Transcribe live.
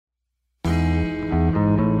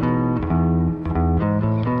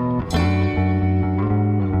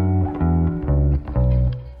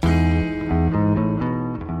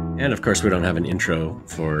of course, we don't have an intro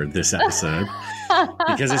for this episode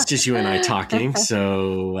because it's just you and I talking.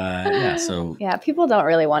 So, Yeah, people don't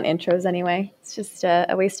really want intros anyway. It's just a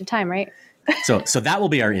waste of time, right? So that will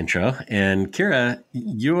be our intro. And Kira,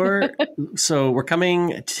 so we're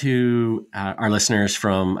coming to our listeners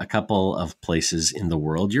from a couple of places in the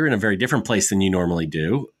world. You're in a very different place than you normally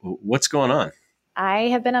do. What's going on? I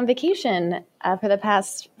have been on vacation for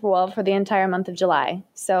the entire month of July.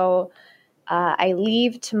 So I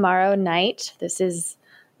leave tomorrow night. This is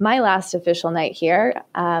my last official night here.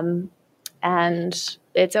 And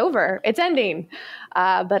it's over. It's ending.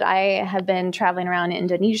 But I have been traveling around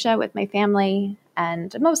Indonesia with my family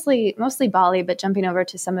and mostly Bali, but jumping over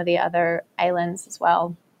to some of the other islands as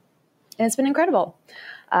well. And it's been incredible.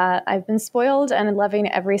 I've been spoiled and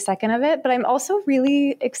loving every second of it, but I'm also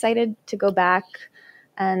really excited to go back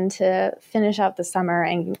and to finish out the summer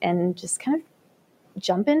and just kind of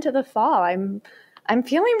jump into the fall. I'm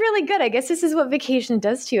feeling really good. I guess this is what vacation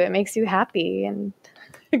does to you. It makes you happy and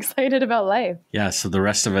excited about life. Yeah. So the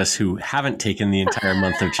rest of us who haven't taken the entire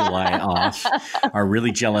month of July off are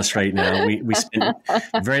really jealous right now. We spent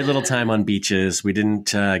very little time on beaches. We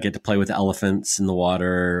didn't get to play with elephants in the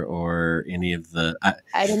water or any of the...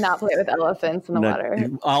 I did not play with elephants in the water.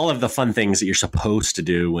 All of the fun things that you're supposed to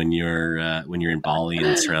do when you're in Bali and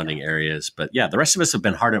the surrounding areas. But yeah, the rest of us have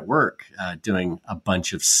been hard at work doing a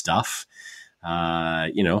bunch of stuff.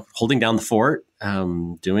 Holding down the fort,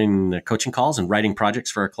 doing coaching calls and writing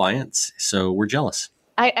projects for our clients. So we're jealous.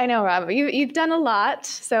 I know, Rob, you've done a lot.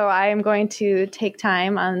 So I'm going to take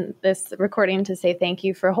time on this recording to say thank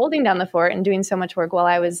you for holding down the fort and doing so much work while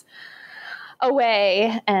I was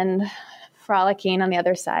away and frolicking on the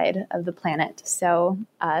other side of the planet. So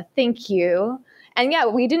thank you. And yeah,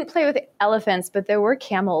 we didn't play with elephants, but there were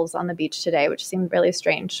camels on the beach today, which seemed really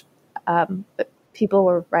strange. But people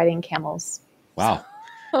were riding camels. Wow.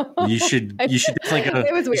 You should definitely go.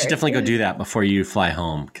 You should definitely go do that before you fly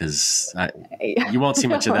home, because you won't see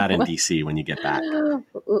much of that in DC when you get back.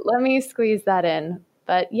 Let me squeeze that in.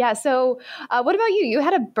 But yeah, so what about you? You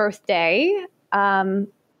had a birthday and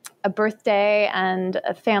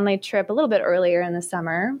a family trip a little bit earlier in the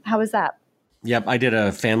summer. How was that? Yep, I did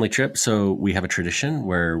a family trip. So we have a tradition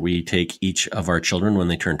where we take each of our children when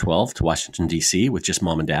they turn 12 to Washington, D.C. with just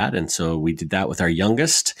mom and dad. And so we did that with our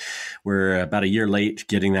youngest. We're about a year late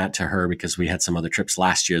getting that to her because we had some other trips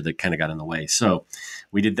last year that kind of got in the way. So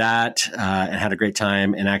we did that and had a great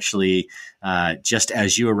time. And actually, just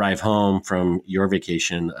as you arrive home from your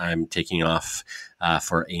vacation, I'm taking off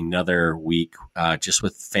for another week just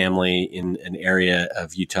with family in an area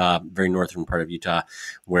of Utah, very northern part of Utah,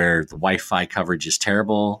 where the Wi-Fi coverage is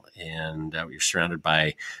terrible and we're surrounded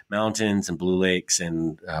by mountains and blue lakes,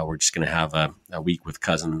 and we're just going to have a week with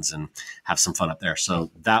cousins and have some fun up there.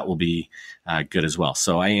 So that will be good as well.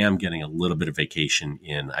 So I am getting a little bit of vacation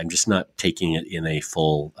in. I'm just not taking it in a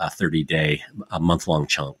full 30-day, a month-long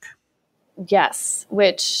chunk. Yes,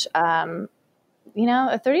 which, a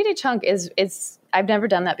 30-day chunk is I've never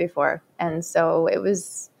done that before. And so it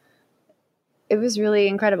was really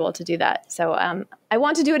incredible to do that. So I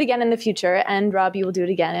want to do it again in the future. And Rob, you will do it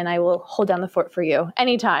again. And I will hold down the fort for you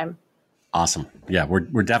anytime. Awesome. Yeah,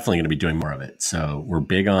 we're definitely going to be doing more of it. So we're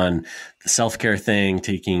big on the self-care thing.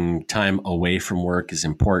 Taking time away from work is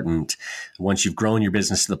important. Once you've grown your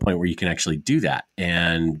business to the point where you can actually do that.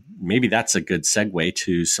 And maybe that's a good segue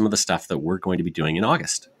to some of the stuff that we're going to be doing in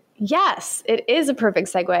August. Yes, it is a perfect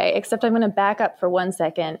segue, except I'm going to back up for 1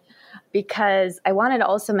 second because I wanted to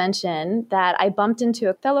also mention that I bumped into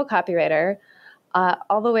a fellow copywriter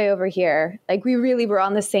all the way over here. Like, we really were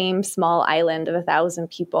on the same small island of 1,000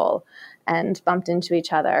 people and bumped into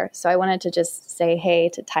each other. So I wanted to just say hey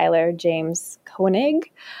to Tyler James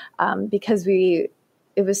Koenig because it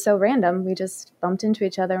was so random. We just bumped into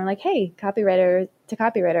each other and we're like, hey, copywriter to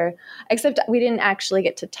copywriter. Except we didn't actually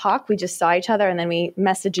get to talk. We just saw each other and then we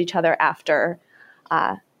messaged each other after.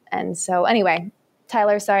 And so anyway,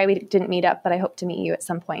 Tyler, sorry we didn't meet up, but I hope to meet you at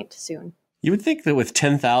some point soon. You would think that with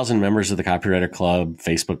 10,000 members of the Copywriter Club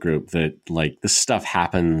Facebook group that like this stuff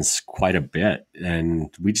happens quite a bit, and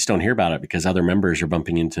we just don't hear about it because other members are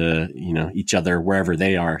bumping into, each other wherever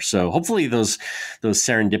they are. So hopefully those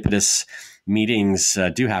serendipitous meetings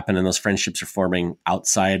do happen and those friendships are forming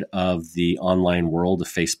outside of the online world of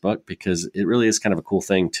Facebook, because it really is kind of a cool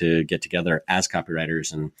thing to get together as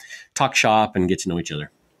copywriters and talk shop and get to know each other.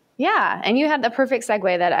 Yeah. And you had the perfect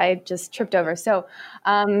segue that I just tripped over. So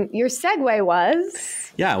your segue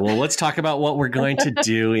was? Yeah. Well, let's talk about what we're going to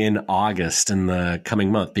do in August in the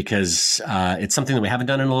coming month, because it's something that we haven't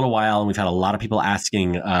done in a little while. And we've had a lot of people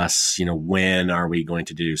asking us, when are we going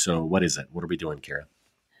to do? So what is it? What are we doing, Kira?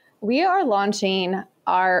 We are launching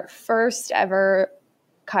our first ever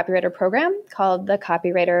copywriter program called the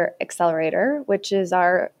Copywriter Accelerator, which is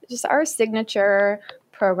our signature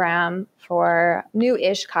program for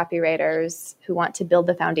new-ish copywriters who want to build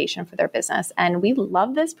the foundation for their business. And we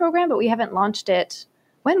love this program, but we haven't launched it.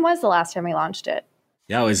 When was the last time we launched it?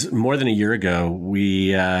 Yeah, it was more than a year ago.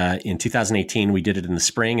 We in 2018, we did it in the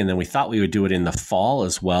spring, and then we thought we would do it in the fall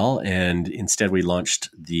as well. And instead, we launched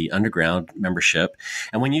the underground membership.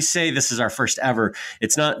 And when you say this is our first ever,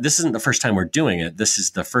 this isn't the first time we're doing it. This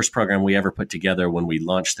is the first program we ever put together when we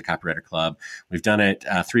launched the Copywriter Club. We've done it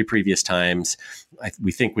 3 previous times.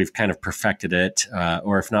 We think we've kind of perfected it,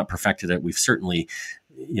 or if not perfected it, we've certainly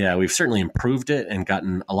improved it and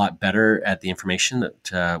gotten a lot better at the information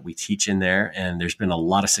that we teach in there. And there's been a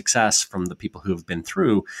lot of success from the people who have been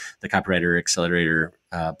through the Copywriter Accelerator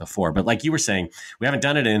before. But like you were saying, we haven't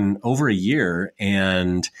done it in over a year,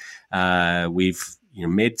 and we've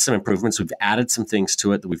made some improvements. We've added some things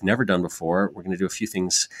to it that we've never done before. We're going to do a few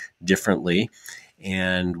things differently.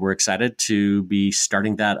 And we're excited to be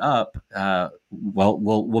starting that up.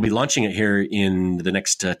 We'll be launching it here in the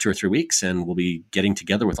next 2 or 3 weeks, and we'll be getting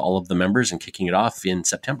together with all of the members and kicking it off in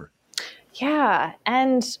September. Yeah,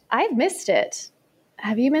 and I've missed it.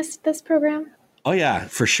 Have you missed this program? Oh, yeah,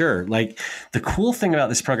 for sure. Like, the cool thing about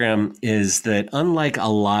this program is that unlike a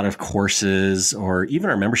lot of courses or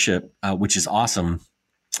even our membership, which is awesome,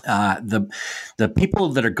 the people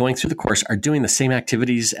that are going through the course are doing the same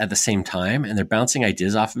activities at the same time, and they're bouncing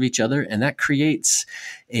ideas off of each other, and that creates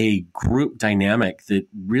a group dynamic that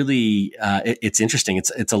really it's interesting.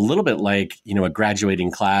 It's a little bit like a graduating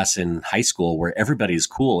class in high school where everybody's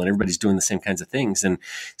cool and everybody's doing the same kinds of things, and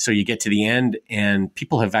so you get to the end and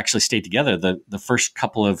people have actually stayed together. The first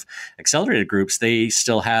couple of accelerated groups, they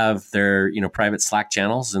still have their private Slack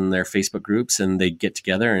channels and their Facebook groups, and they get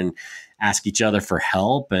together and ask each other for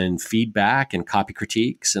help and feedback and copy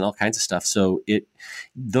critiques and all kinds of stuff. So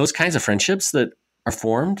those kinds of friendships that are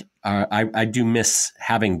formed, I do miss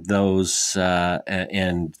having those,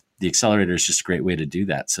 and the Accelerator is just a great way to do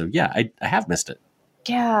that. So yeah, I have missed it.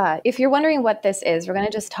 Yeah. If you're wondering what this is, we're going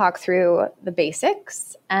to just talk through the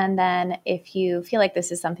basics. And then if you feel like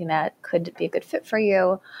this is something that could be a good fit for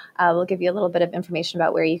you, we'll give you a little bit of information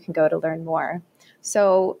about where you can go to learn more.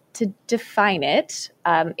 So to define it,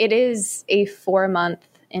 it is a 4-month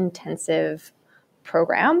intensive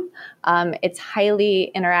program. It's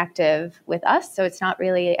highly interactive with us. So it's not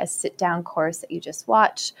really a sit-down course that you just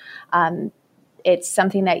watch. It's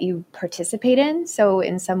something that you participate in. So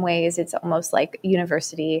in some ways, it's almost like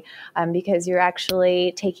university because you're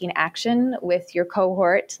actually taking action with your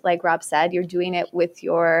cohort. Like Rob said, you're doing it with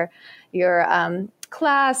your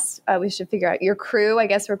class. We should figure out your crew. I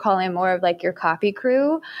guess we're calling it more of like your copy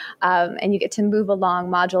crew. And you get to move along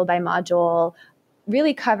module by module,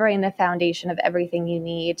 really covering the foundation of everything you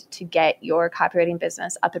need to get your copywriting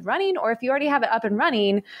business up and running, or if you already have it up and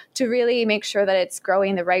running, to really make sure that it's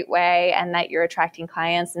growing the right way and that you're attracting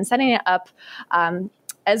clients and setting it up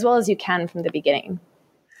as well as you can from the beginning.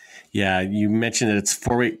 Yeah, you mentioned that it's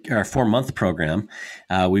 4-month program.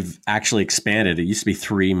 We've actually expanded. It used to be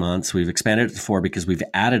 3 months. We've expanded it to 4 because we've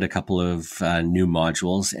added a couple of new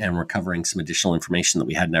modules, and we're covering some additional information that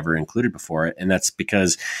we had never included before it. And that's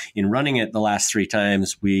because in running it the last 3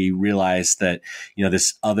 times, we realized that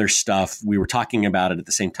this other stuff, we were talking about it at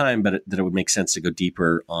the same time, but that it would make sense to go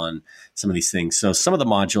deeper on some of these things. So some of the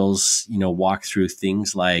modules, walk through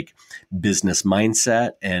things like business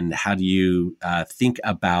mindset and how do you think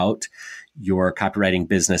about your copywriting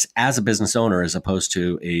business as a business owner as opposed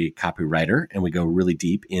to a copywriter. And we go really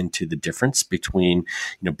deep into the difference between,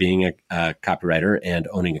 being a copywriter and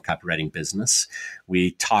owning a copywriting business.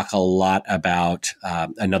 We talk a lot about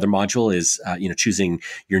another module is, choosing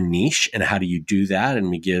your niche and how do you do that. And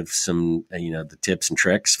we give some, the tips and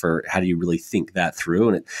tricks for how do you really think that through.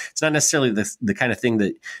 And it's not necessarily the kind of thing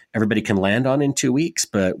that everybody can land on in 2 weeks,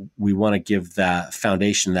 but we want to give that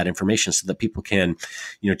foundation, that information so that people can,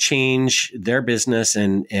 change their business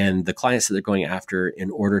and the clients that they're going after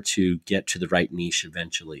in order to get to the right niche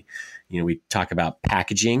eventually. We talk about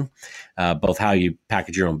packaging, both how you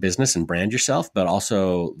package your own business and brand yourself, but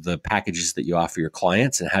also the packages that you offer your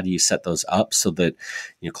clients and how do you set those up so that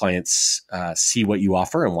clients see what you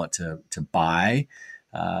offer and want to buy.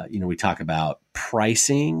 We talk about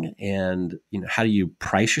pricing and, how do you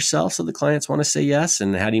price yourself so the clients want to say yes?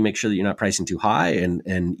 And how do you make sure that you're not pricing too high?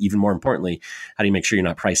 And even more importantly, how do you make sure you're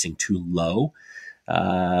not pricing too low?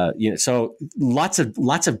 So lots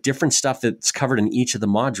of different stuff that's covered in each of the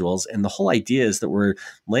modules. And the whole idea is that we're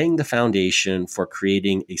laying the foundation for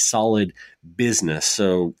creating a solid business.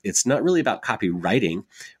 So it's not really about copywriting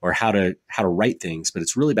or how to write things, but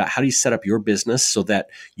it's really about how do you set up your business so that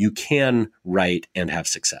you can write and have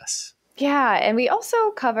success. Yeah. And we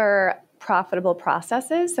also cover profitable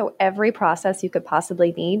processes. So every process you could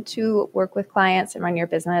possibly need to work with clients and run your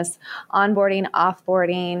business, onboarding,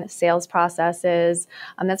 offboarding, sales processes.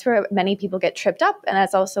 That's where many people get tripped up. And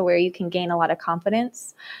that's also where you can gain a lot of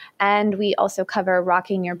confidence. And we also cover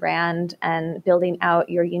rocking your brand and building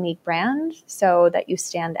out your unique brand so that you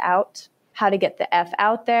stand out. How to get the F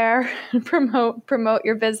out there, promote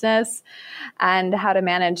your business, and how to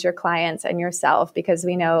manage your clients and yourself, because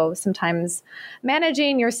we know sometimes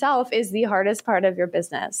managing yourself is the hardest part of your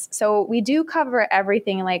business. So we do cover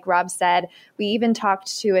everything, like Rob said. We even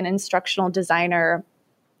talked to an instructional designer,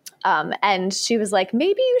 and she was like,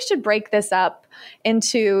 maybe you should break this up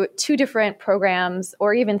into 2 different programs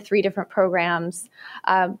or even 3 different programs,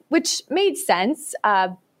 which made sense.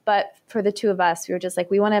 But for the 2 of us, we were just like,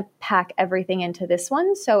 we want to pack everything into this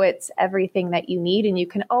one. So it's everything that you need, and you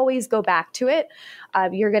can always go back to it.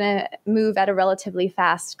 You're going to move at a relatively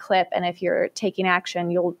fast clip. And if you're taking action,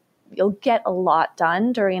 you'll get a lot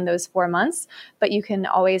done during those 4 months, but you can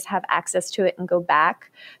always have access to it and go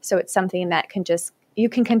back. So it's something that you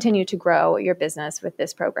can continue to grow your business with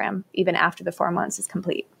this program, even after the 4 months is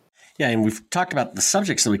complete. Yeah, and we've talked about the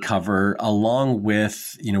subjects that we cover, along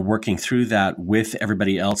with working through that with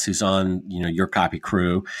everybody else who's on your copy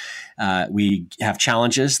crew. We have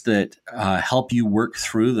challenges that help you work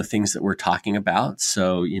through the things that we're talking about.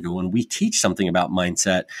 So when we teach something about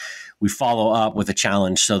mindset, we follow up with a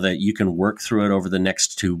challenge so that you can work through it over the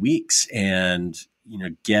next 2 weeks and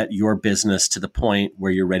get your business to the point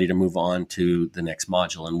where you're ready to move on to the next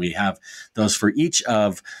module. And we have those for each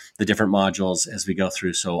of the different modules as we go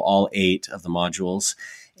through. So all 8 of the modules,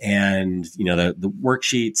 and the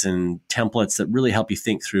worksheets and templates that really help you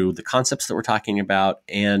think through the concepts that we're talking about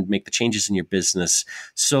and make the changes in your business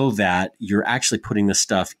so that you're actually putting this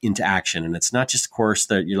stuff into action. And it's not just a course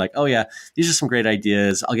that you're like, oh yeah, these are some great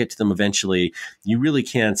ideas, I'll get to them eventually. You really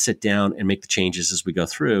can sit down and make the changes as we go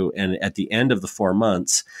through. And at the end of the 4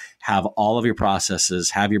 months, have all of your processes,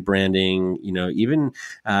 have your branding, even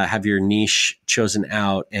have your niche chosen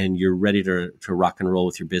out, and you're ready to rock and roll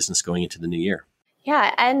with your business going into the new year.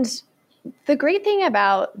 Yeah. And the great thing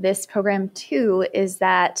about this program too is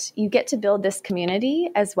that you get to build this community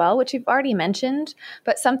as well, which you've already mentioned.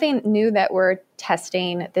 But something new that we're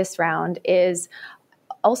testing this round is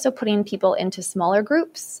also putting people into smaller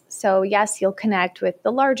groups. So yes, you'll connect with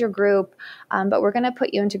the larger group, but we're going to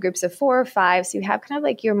put you into groups of 4 or 5. So you have kind of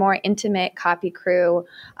like your more intimate copy crew.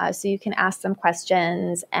 So you can ask them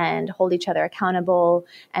questions and hold each other accountable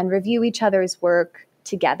and review each other's work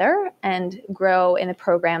together and grow in the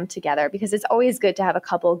program together, because it's always good to have a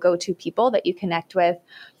couple go-to people that you connect with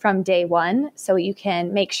from day one so you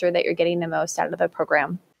can make sure that you're getting the most out of the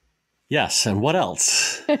program. Yes. And what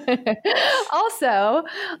else? Also,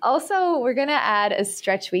 we're going to add a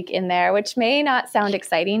stretch week in there, which may not sound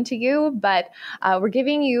exciting to you, but we're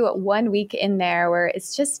giving you 1 week in there where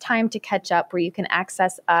it's just time to catch up, where you can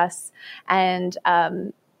access us and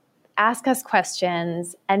ask us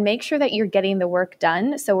questions and make sure that you're getting the work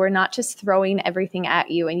done. So we're not just throwing everything at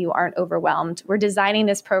you and you aren't overwhelmed. We're designing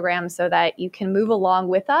this program so that you can move along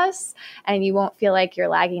with us and you won't feel like you're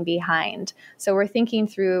lagging behind. So we're thinking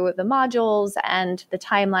through the modules and the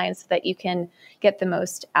timeline so that you can get the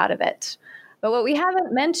most out of it. But what we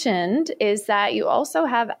haven't mentioned is that you also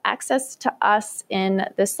have access to us in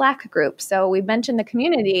the Slack group. So we've mentioned the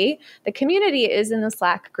community. The community is in the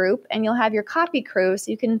Slack group, and you'll have your copy crew, so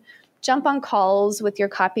you can jump on calls with your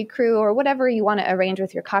copy crew or whatever you want to arrange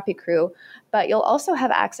with your copy crew. But you'll also have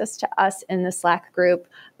access to us in the Slack group.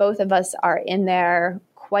 Both of us are in there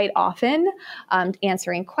quite often,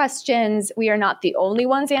 answering questions. We are not the only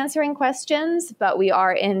ones answering questions, but we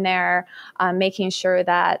are in there making sure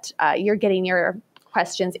that you're getting your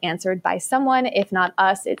questions answered by someone. If not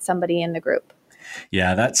us, it's somebody in the group.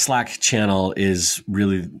 Yeah, that Slack channel is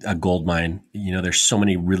really a goldmine. There's so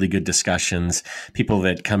many really good discussions, people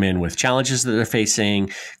that come in with challenges that they're facing,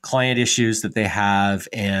 client issues that they have,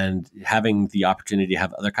 and having the opportunity to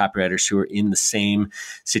have other copywriters who are in the same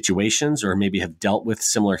situations or maybe have dealt with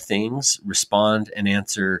similar things respond and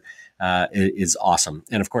answer is awesome.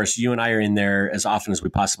 And of course, you and I are in there as often as we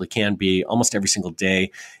possibly can be, almost every single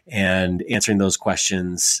day, and answering those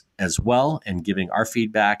questions as well and giving our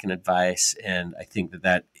feedback and advice. And I think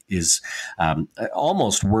that is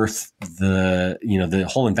almost worth the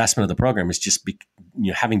whole investment of the program is just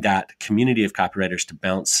having that community of copywriters to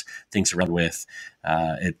bounce things around with.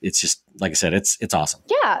 It's just, like I said, it's awesome.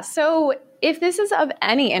 Yeah. So if this is of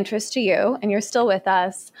any interest to you and you're still with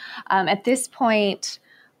us at this point,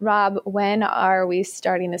 Rob, when are we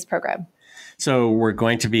starting this program? So we're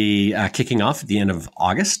going to be kicking off at the end of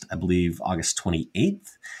August, I believe August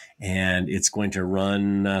 28th. And it's going to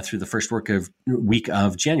run through the first week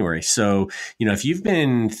of January. So, if you've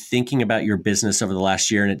been thinking about your business over the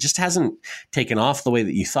last year and it just hasn't taken off the way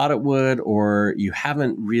that you thought it would, or you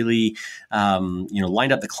haven't really,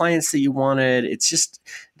 lined up the clients that you wanted, it's just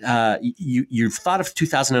you've thought of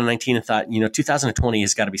 2019 and thought, 2020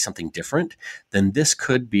 has got to be something different. Then this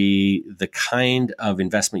could be the kind of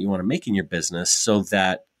investment you want to make in your business so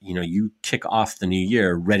that you kick off the new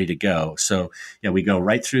year ready to go. So we go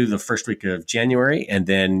right through the first week of January, and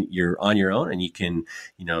then you're on your own and you can,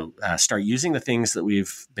 start using the things that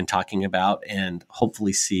we've been talking about and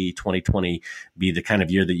hopefully see 2020 be the kind of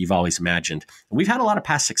year that you've always imagined. We've had a lot of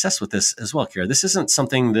past success with this as well, Kira. This isn't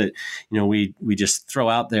something that, we just throw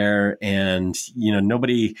out there and,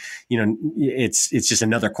 nobody, it's just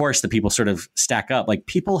another course that people sort of stack up. Like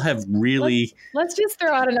people have really... Let's just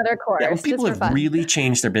throw out another course. Yeah, people have really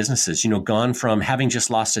changed their businesses, gone from having just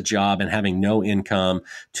lost a job and having no income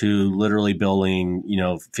to literally billing,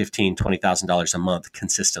 $15,000, $20,000 a month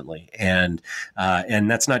consistently. And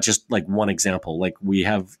that's not just like one example. Like we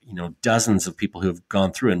have, dozens of people who have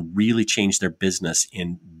gone through and really changed their business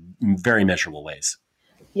in very measurable ways.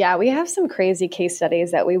 Yeah, we have some crazy case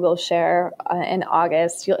studies that we will share in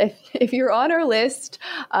August. If you're on our list,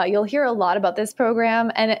 you'll hear a lot about this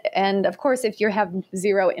program. And of course, if you have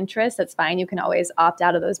zero interest, that's fine. You can always opt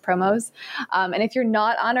out of those promos. And if you're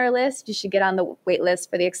not on our list, you should get on the wait list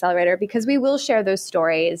for the Accelerator because we will share those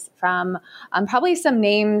stories from probably some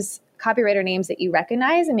names, copywriter names that you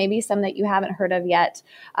recognize and maybe some that you haven't heard of yet,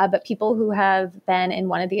 but people who have been in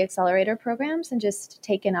one of the Accelerator programs and just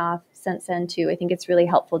taken off since then too. I think it's really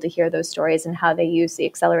helpful to hear those stories and how they use the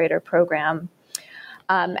Accelerator program.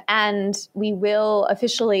 And we will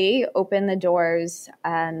officially open the doors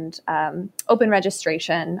and open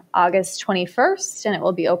registration August 21st, and it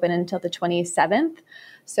will be open until the 27th.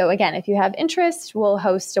 So again, if you have interest, we'll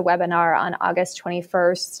host a webinar on August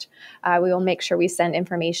 21st. We will make sure we send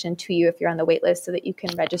information to you if you're on the wait list so that you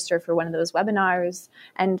can register for one of those webinars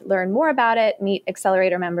and learn more about it, meet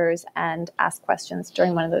Accelerator members, and ask questions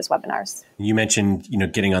during one of those webinars. You mentioned,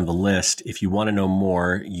 getting on the list. If you want to know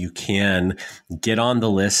more, you can get on the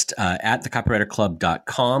list at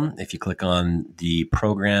thecopywriterclub.com. If you click on the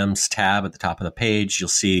programs tab at the top of the page, you'll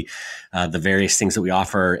see the various things that we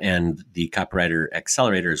offer, and the Copywriter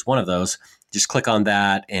Accelerator is one of those. Just click on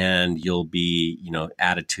that and you'll be,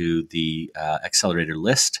 added to the Accelerator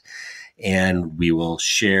list. And we will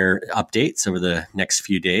share updates over the next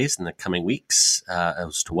few days and the coming weeks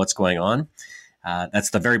as to what's going on.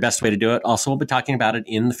 That's the very best way to do it. Also, we'll be talking about it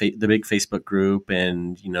in the big Facebook group,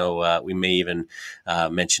 and we may even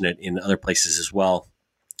mention it in other places as well.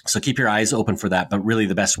 So keep your eyes open for that. But really,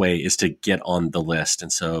 the best way is to get on the list.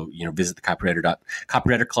 And so, visit the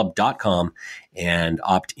copywriterclub.com and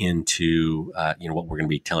opt into what we're going to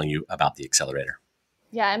be telling you about the Accelerator.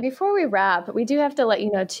 Yeah, and before we wrap, we do have to let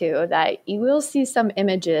you know too that you will see some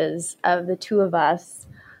images of the two of us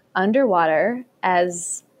underwater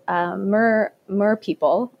as mer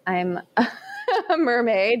people. I'm a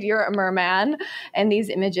mermaid, you're a merman, and these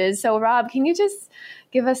images. So Rob, can you just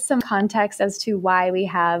give us some context as to why we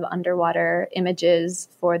have underwater images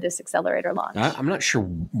for this Accelerator launch? I'm not sure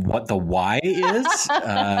what the why is.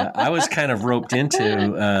 I was kind of roped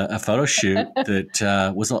into a photo shoot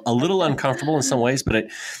that was a little uncomfortable in some ways, but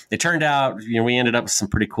it turned out, we ended up with some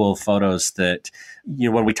pretty cool photos that,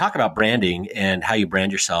 when we talk about branding and how you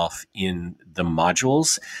brand yourself in the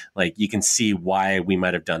modules, like you can see why we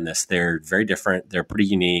might have done this. They're very different. They're pretty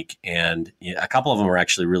unique. And a couple of them are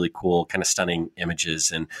actually really cool, kind of stunning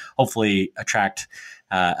images, and hopefully attract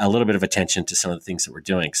a little bit of attention to some of the things that we're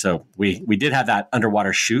doing. So we did have that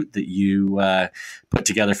underwater shoot that you put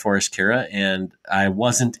together for us, Kira, and I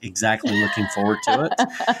wasn't exactly looking forward to it.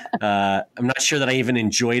 I'm not sure that I even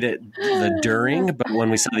enjoyed it during, but when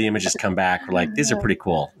we saw the images come back, we're like, these are pretty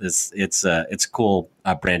cool. It's a cool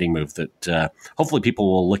branding move that hopefully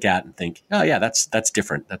people will look at and think, oh yeah, that's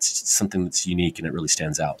different. That's something that's unique and it really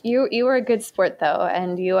stands out. You were a good sport though,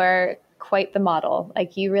 and you are quite the model.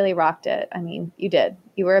 Like you really rocked it. I mean, you did.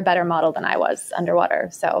 You were a better model than I was underwater.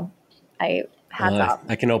 So hats off.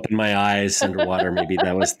 I can open my eyes underwater. Maybe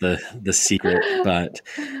that was the secret, but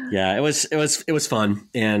yeah, it was fun.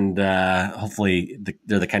 And hopefully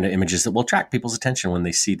they're the kind of images that will attract people's attention when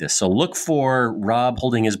they see this. So look for Rob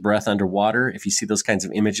holding his breath underwater. If you see those kinds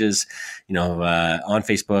of images, on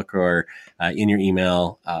Facebook or in your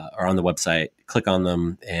email or on the website, click on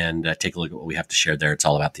them and take a look at what we have to share there. It's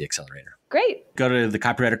all about the Accelerator. Great. Go to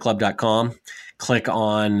thecopywriterclub.com, click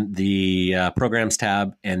on the programs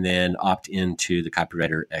tab, and then opt into the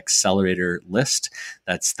Copywriter Accelerator list.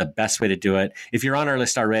 That's the best way to do it. If you're on our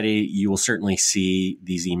list already, you will certainly see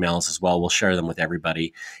these emails as well. We'll share them with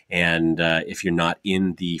everybody. And if you're not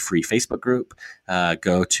in the free Facebook group,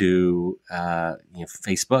 go to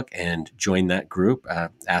Facebook and join that group.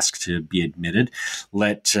 Ask to be admitted.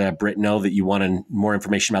 Let Britt know that you want more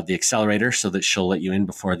information about the Accelerator so that she'll let you in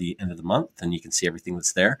before the end of the month, and you can see everything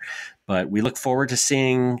that's there. But we look forward to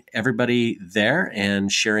seeing everybody there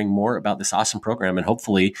and sharing more about this awesome program. And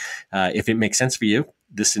hopefully, if it makes sense for you,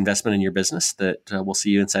 this investment in your business, that we'll see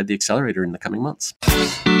you inside the Accelerator in the coming months.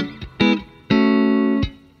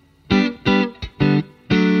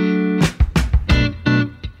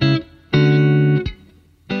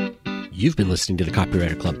 You've been listening to the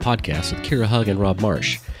Copywriter Club podcast with Kira Hug and Rob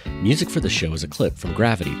Marsh. Music for the show is a clip from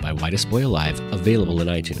Gravity by Whitest Boy Alive, available in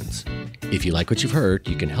iTunes. If you like what you've heard,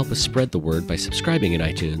 you can help us spread the word by subscribing in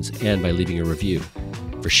iTunes and by leaving a review.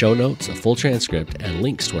 For show notes, a full transcript, and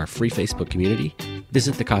links to our free Facebook community,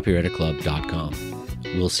 visit thecopywriterclub.com.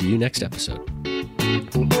 We'll see you next episode.